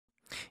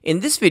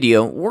In this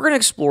video, we're going to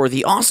explore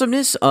the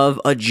awesomeness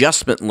of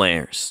adjustment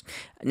layers.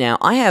 Now,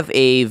 I have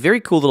a very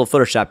cool little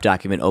Photoshop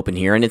document open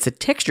here, and it's a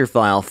texture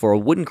file for a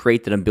wooden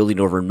crate that I'm building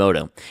over in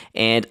Modo.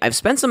 And I've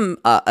spent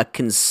a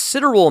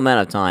considerable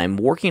amount of time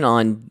working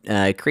on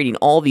creating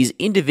all these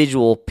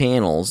individual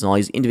panels and all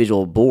these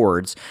individual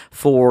boards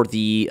for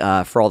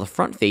all the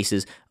front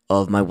faces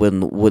of my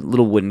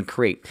little wooden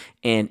crate.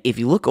 And if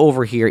you look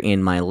over here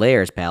in my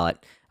layers palette,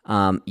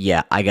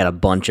 yeah, I got a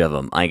bunch of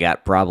them. I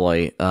got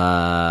probably,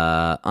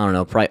 I don't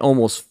know, probably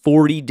almost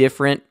 40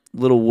 different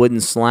little wooden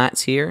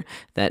slats here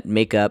that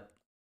make up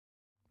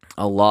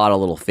a lot of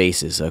little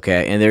faces,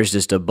 okay? And there's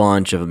just a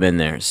bunch of them in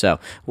there. So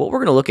what we're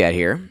going to look at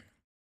here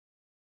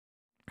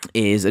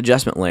is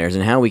adjustment layers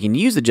and how we can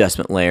use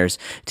adjustment layers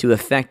to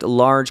affect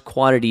large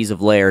quantities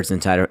of layers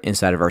inside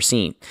of our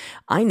scene.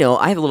 I know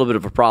I have a little bit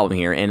of a problem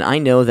here, and I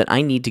know that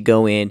I need to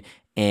go in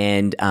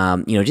and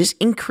just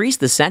increase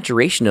the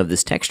saturation of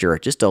this texture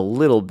just a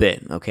little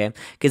bit, okay?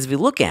 Because if you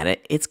look at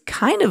it, it's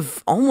kind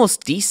of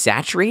almost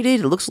desaturated.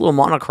 It looks a little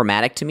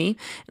monochromatic to me,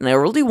 and I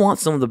really want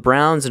some of the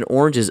browns and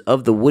oranges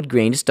of the wood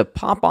grain just to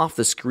pop off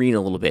the screen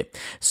a little bit.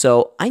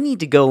 So I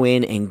need to go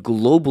in and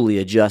globally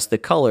adjust the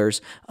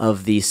colors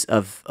of this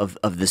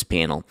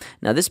panel.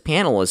 Now, this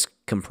panel is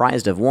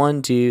comprised of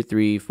 1, 2,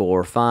 3,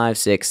 4, 5,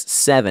 6,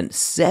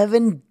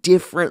 7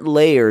 different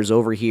layers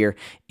over here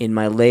in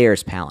my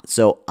layers palette.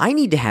 So I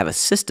need to have a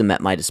system at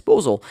my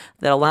disposal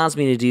that allows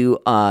me to do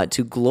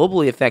to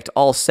globally affect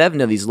all 7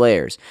 of these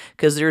layers,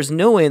 because there's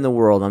no way in the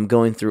world I'm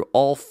going through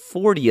all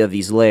 40 of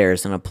these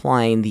layers and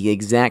applying the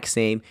exact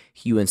same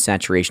hue and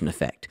saturation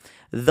effect.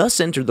 Thus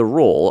enter the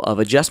role of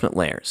adjustment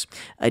layers.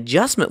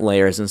 Adjustment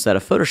layers inside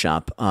of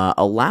Photoshop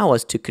allow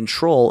us to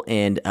control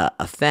and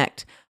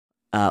affect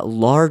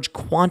large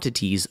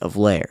quantities of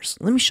layers.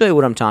 Let me show you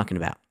what I'm talking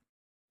about.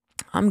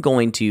 I'm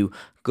going to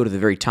go to the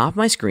very top of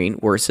my screen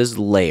where it says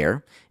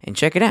layer, and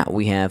check it out.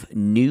 We have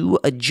new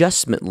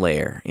adjustment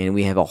layer, and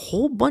we have a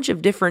whole bunch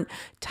of different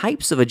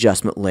types of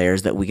adjustment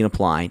layers that we can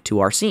apply to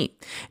our scene.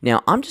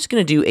 Now, I'm just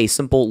going to do a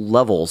simple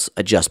levels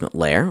adjustment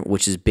layer,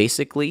 which is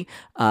basically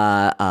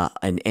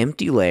an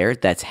empty layer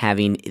that's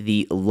having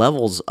the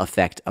levels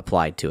effect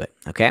applied to it.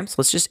 Okay, so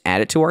let's just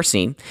add it to our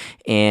scene,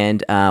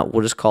 and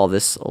we'll just call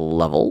this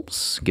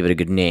levels, give it a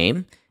good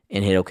name,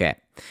 and hit OK.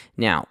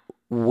 Now,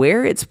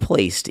 where it's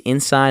placed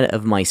inside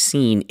of my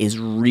scene is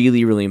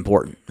really, really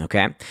important,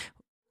 okay?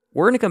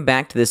 We're going to come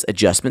back to this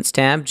adjustments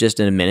tab just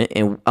in a minute,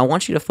 and I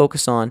want you to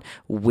focus on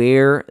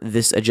where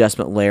this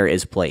adjustment layer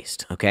is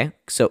placed, okay?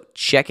 So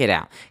check it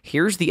out.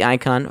 Here's the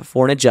icon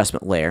for an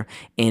adjustment layer,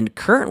 and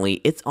currently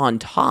it's on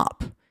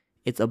top.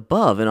 It's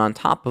above and on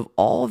top of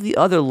all of the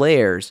other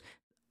layers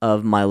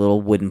of my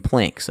little wooden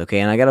planks, okay?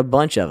 And I got a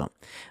bunch of them.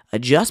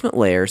 Adjustment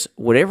layers,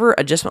 whatever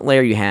adjustment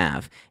layer you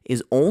have,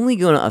 is only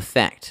going to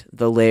affect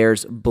the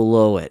layers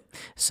below it.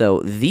 So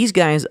these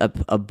guys up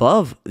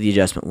above the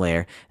adjustment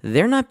layer,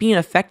 they're not being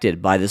affected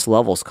by this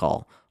levels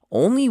call.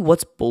 Only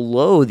what's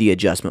below the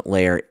adjustment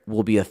layer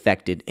will be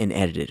affected and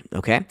edited,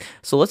 okay?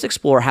 So let's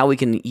explore how we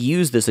can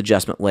use this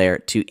adjustment layer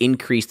to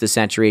increase the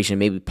saturation,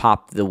 maybe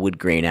pop the wood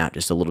grain out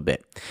just a little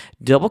bit.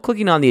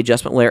 Double-clicking on the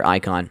adjustment layer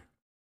icon,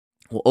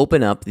 we'll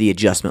open up the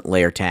adjustment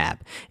layer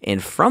tab.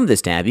 And from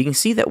this tab, you can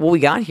see that what we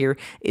got here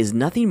is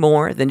nothing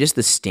more than just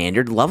the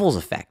standard levels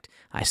effect.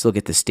 I still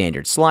get the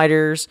standard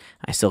sliders.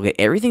 I still get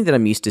everything that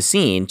I'm used to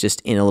seeing just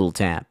in a little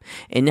tab.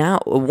 And now,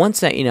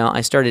 once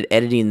I started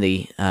editing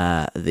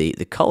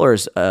the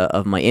colors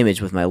of my image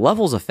with my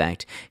levels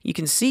effect, you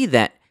can see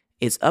that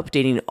it's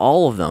updating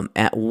all of them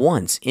at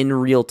once in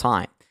real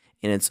time.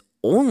 And it's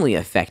only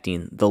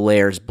affecting the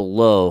layers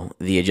below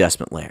the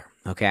adjustment layer.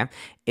 Okay,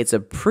 it's a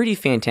pretty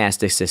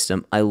fantastic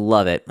system. I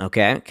love it,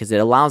 okay, because it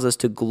allows us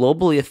to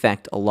globally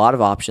affect a lot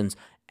of options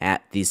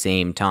at the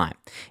same time.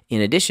 In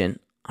addition,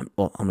 I'm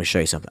going to show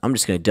you something. I'm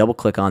just going to double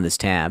click on this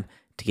tab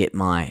to get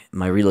my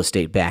real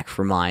estate back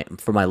for my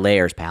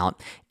layers palette.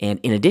 And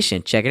in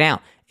addition, check it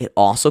out. It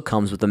also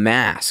comes with a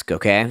mask,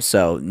 okay?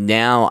 So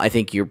now I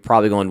think you're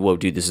probably going, whoa,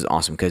 dude, this is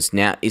awesome, because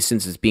now,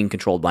 since it's being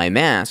controlled by a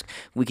mask,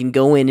 we can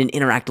go in and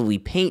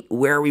interactively paint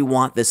where we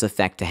want this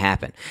effect to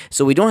happen.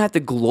 So we don't have to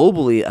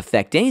globally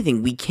affect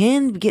anything. We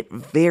can get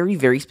very,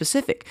 very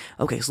specific.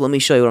 Okay, so let me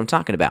show you what I'm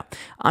talking about.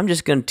 I'm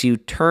just going to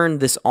turn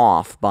this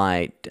off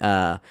by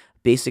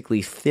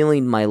basically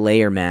filling my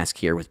layer mask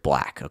here with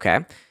black,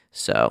 okay?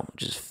 So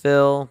just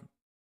fill,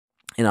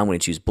 and I'm going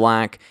to choose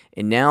black,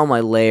 and now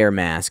my layer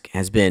mask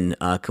has been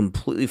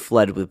completely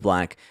flooded with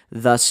black,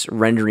 thus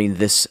rendering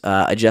this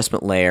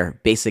adjustment layer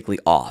basically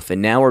off.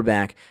 And now we're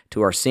back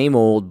to our same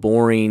old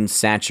boring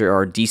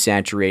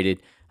desaturated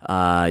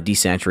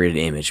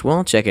image.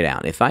 Well, check it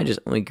out. If I just,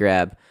 let me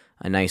grab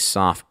a nice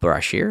soft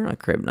brush here. I'll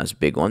grab a nice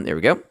big one. There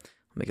we go.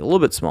 Make it a little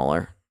bit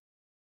smaller.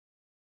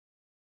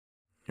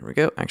 There we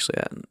go. Actually,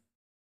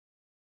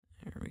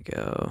 there we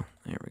go.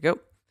 There we go.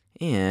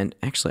 And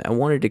actually, I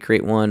wanted to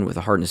create one with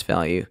a hardness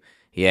value.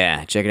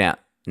 Yeah, check it out.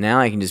 Now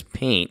I can just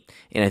paint,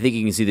 and I think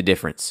you can see the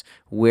difference.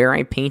 Where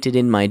I painted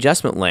in my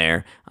adjustment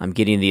layer, I'm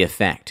getting the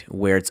effect.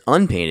 Where it's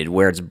unpainted,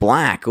 where it's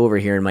black over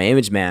here in my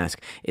image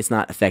mask, it's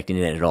not affecting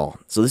it at all.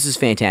 So this is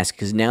fantastic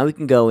because now we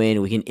can go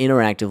in, we can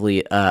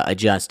interactively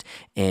adjust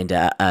and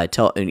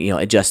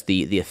adjust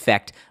the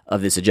effect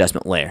of this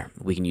adjustment layer.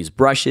 We can use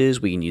brushes,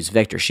 we can use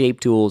vector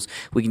shape tools,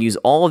 we can use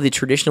all of the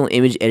traditional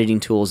image editing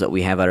tools that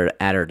we have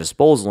at our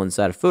disposal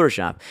inside of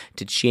Photoshop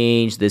to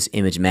change this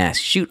image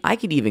mask. Shoot, I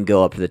could even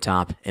go up to the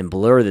top and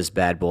blur this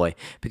bad boy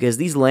because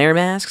these layer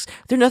masks,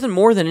 they're nothing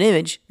more than an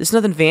image. It's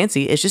nothing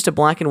fancy. It's just a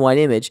black and white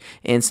image,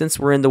 and since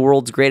we're in the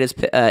world's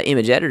greatest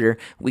image editor,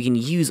 we can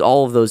use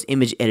all of those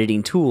image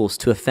editing tools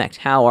to affect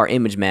how our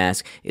image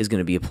mask is going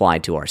to be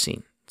applied to our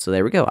scene. So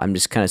there we go. I'm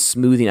just kind of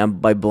smoothing,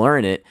 by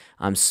blurring it,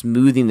 I'm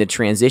smoothing the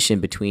transition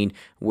between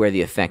where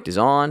the effect is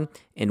on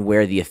and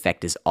where the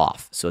effect is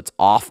off. So it's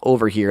off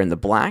over here in the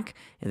black,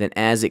 and then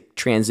as it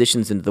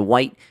transitions into the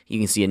white, you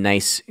can see a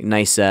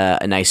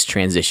nice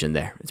transition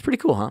there. It's pretty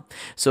cool, huh?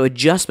 So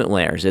adjustment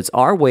layers, it's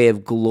our way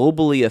of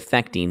globally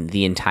affecting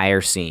the entire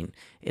scene.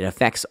 It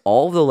affects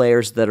all the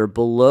layers that are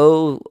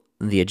below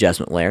the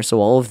adjustment layer. So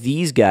all of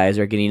these guys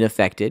are getting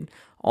affected.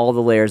 All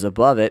the layers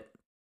above it,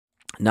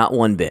 not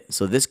one bit.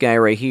 So this guy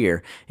right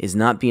here is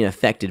not being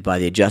affected by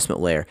the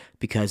adjustment layer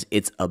because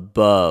it's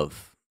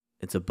above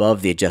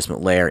the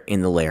adjustment layer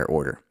in the layer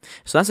order.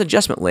 So that's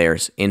adjustment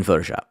layers in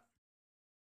Photoshop.